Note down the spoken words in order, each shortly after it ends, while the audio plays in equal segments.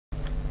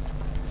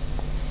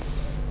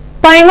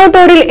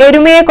പൈങ്ങോട്ടൂരിൽ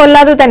എരുമയെ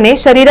കൊല്ലാതെ തന്നെ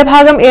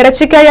ശരീരഭാഗം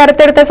ഇറച്ചിക്കായി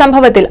അറുത്തെടുത്ത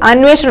സംഭവത്തിൽ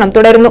അന്വേഷണം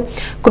തുടരുന്നു.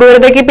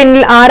 ക്രൂരതയ്ക്ക്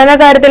പിന്നിൽ ആരെന്ന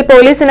കാര്യത്തിൽ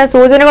പോലീസിന്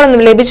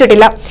സൂചനകളൊന്നും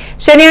ലഭിച്ചിട്ടില്ല.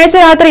 ശനിയാഴ്ച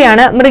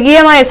രാത്രിയാണ്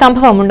മൃഗീയമായ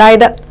സംഭവം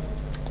ഉണ്ടായത്.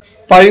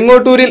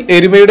 പൈങ്ങോട്ടൂരിൽ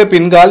എരുമയുടെ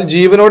പിൻകാൽ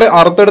ജീവനോടെ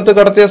അറുത്തെടുത്ത്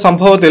കടത്തിയ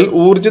സംഭവത്തിൽ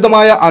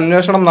ഊർജിതമായ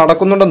അന്വേഷണം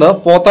നടക്കുന്നുണ്ടെന്ന്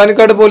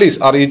പോത്താനിക്കാട് പോലീസ്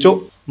അറിയിച്ചു.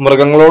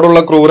 മൃഗങ്ങളോടുള്ള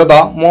ക്രൂരത,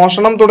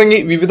 മോഷണം തുടങ്ങി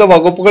വിവിധ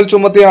വകുപ്പുകൾ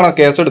ചുമത്തിയാണ്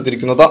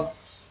കേസെടുത്തിരിക്കുന്നത്.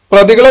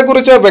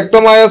 പ്രതികളെക്കുറിച്ച്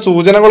വ്യക്തമായ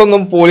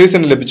സൂചനകളൊന്നും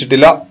പോലീസിന്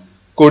ലഭിച്ചിട്ടില്ല.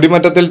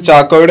 കൊടിമറ്റത്തിൽ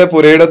ചാക്കോയുടെ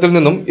പുരയിടത്തിൽ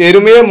നിന്നും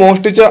എരുമയെ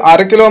മോഷ്ടിച്ച്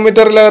 1/2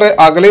 കിലോമീറ്ററിലേറെ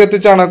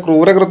അകലെയെത്തിച്ചാണ്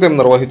ക്രൂരകൃത്യം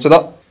നിർവഹിച്ചത്.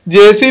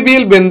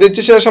 JCBയിൽ ബന്ധിച്ച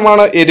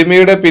ശേഷമാണ്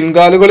എരുമയുടെ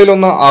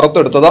പിൻകാലുകളിലൊന്ന്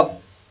അറുത്തെടുത്തത്.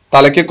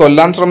 തലയ്ക്ക്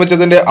കൊല്ലാൻ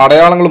ശ്രമിച്ചതിന്റെ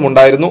അടയാളങ്ങളും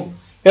ഉണ്ടായിരുന്നു.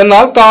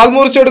 എന്നാൽ കാൽ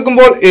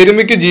മുറിച്ചെടുക്കുമ്പോൾ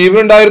എരുമയ്ക്ക്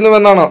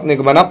ജീവനുണ്ടായിരുന്നുവെന്നാണ്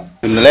നിഗമനം.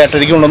 ഇന്നലെ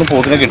 8:30 കൊണ്ടൊന്ന്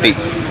പോത്തിനെ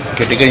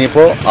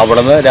കെട്ടിക്കഴിഞ്ഞപ്പോൾ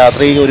അവിടെ നിന്ന്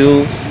രാത്രി ഒരു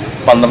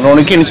 12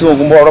 മണിക്ക് എണിച്ച്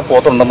നോക്കുമ്പോൾ അവിടെ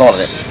പോത്തുണ്ടെന്ന്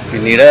പറഞ്ഞു.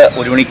 പിന്നീട്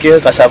 1 മണിക്ക്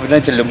കശാപ്പിനെ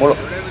ചെല്ലുമ്പോൾ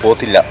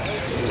പോത്തില്ല.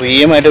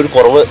 പ്രിയമായിട്ട് ഒരു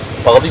കുറവ്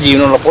പകുതി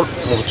ജീവനുള്ളപ്പോൾ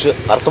മുറിച്ച്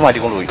അറുത്ത്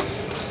മാറ്റിക്കൊണ്ടുപോയി.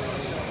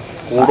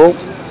 കൂടും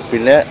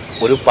പിന്നെ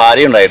ഒരു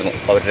പാരയുണ്ടായിരുന്നു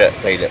അവരുടെ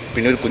കയ്യിൽ,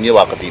 പിന്നെ ഒരു കുഞ്ഞ്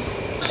വാക്കത്തിയും.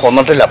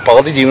 കൊന്നിട്ടില്ല,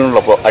 പകുതി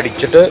ജീവനുള്ളപ്പോൾ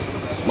അടിച്ചിട്ട്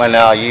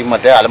ഈ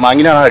മറ്റേ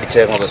അലമാങ്ങിനാണ്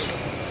അടിച്ചേക്കുന്നത്.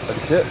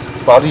 അടിച്ച്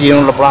പകുതി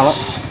ജീവനുള്ളപ്പോഴാണ്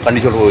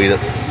കണ്ടിച്ചോട്ട് പോയത്.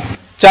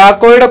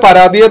 ചാക്കോയുടെ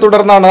പരാതിയെ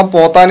തുടർന്നാണ്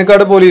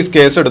പോത്താനിക്കാട് പോലീസ്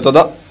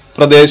കേസെടുത്തത്.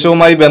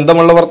 പ്രദേശവുമായി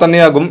ബന്ധമുള്ളവർ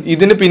തന്നെയാകും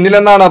ഇതിന്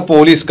പിന്നിലെന്നാണ്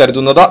പോലീസ്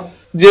കരുതുന്നത്.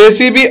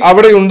 JCB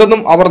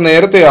അവിടെയുണ്ടെന്നും അവർ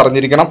നേരത്തെ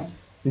അറിഞ്ഞിരിക്കണം.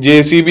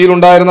 JCBയിൽ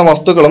ഉണ്ടായിരുന്ന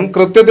വസ്തുക്കളും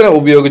കൃത്യത്തിന്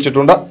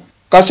ഉപയോഗിച്ചിട്ടുണ്ട്.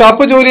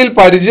 കശാപ്പ് ജോലിയിൽ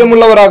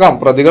പരിചയമുള്ളവരാകാം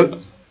പ്രതികൾ.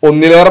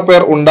 ഒന്നിലേറെ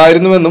പേർ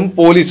ഉണ്ടായിരുന്നുവെന്നും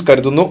പോലീസ്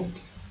കരുതുന്നു.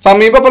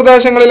 സമീപ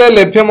പ്രദേശങ്ങളിലെ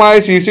ലഭ്യമായ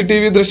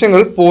CCTV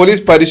ദൃശ്യങ്ങൾ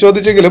പോലീസ്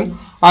പരിശോധിച്ചെങ്കിലും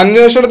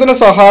അന്വേഷണത്തിന്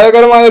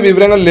സഹായകരമായ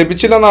വിവരങ്ങൾ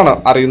ലഭിച്ചില്ലെന്നാണ്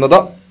അറിയുന്നത്.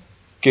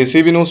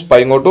 KCB news,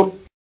 Paingottoor.